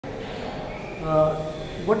Uh,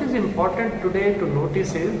 what is important today to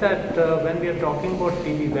notice is that when we are talking about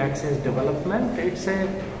TB vaccines development, it's a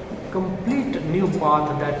complete new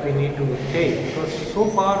path that we need to take, because so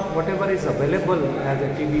far whatever is available as a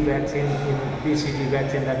TB vaccine in BCG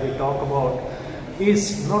vaccine that we talk about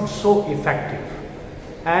is not so effective,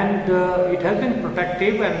 and it has been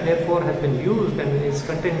protective and therefore has been used and is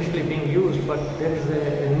continuously being used, but there is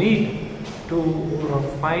a need to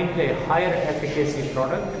find a higher efficacy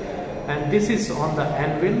product, and this is on the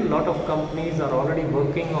anvil. A lot of companies are already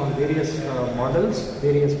working on various models,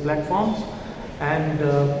 various platforms, and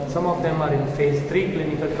some of them are in phase 3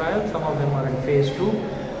 clinical trials, some of them are in phase 2,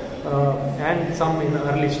 and some in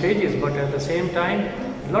early stages, but at the same time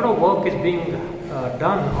a lot of work is being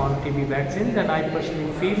done on TB vaccines, and I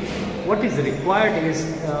personally feel what is required is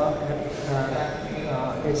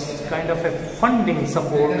it's kind of a funding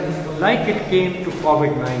support like it came to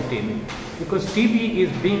COVID-19, because TB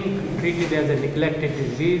is being treated as a neglected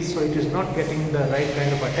disease, so it is not getting the right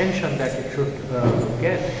kind of attention that it should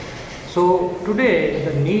get. So today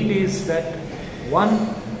the need is that,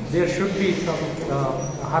 one, there should be some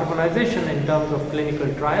harmonization in terms of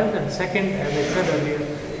clinical trials, and second, as I said earlier,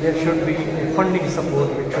 there should be a funding support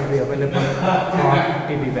which should be available for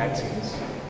TB vaccines.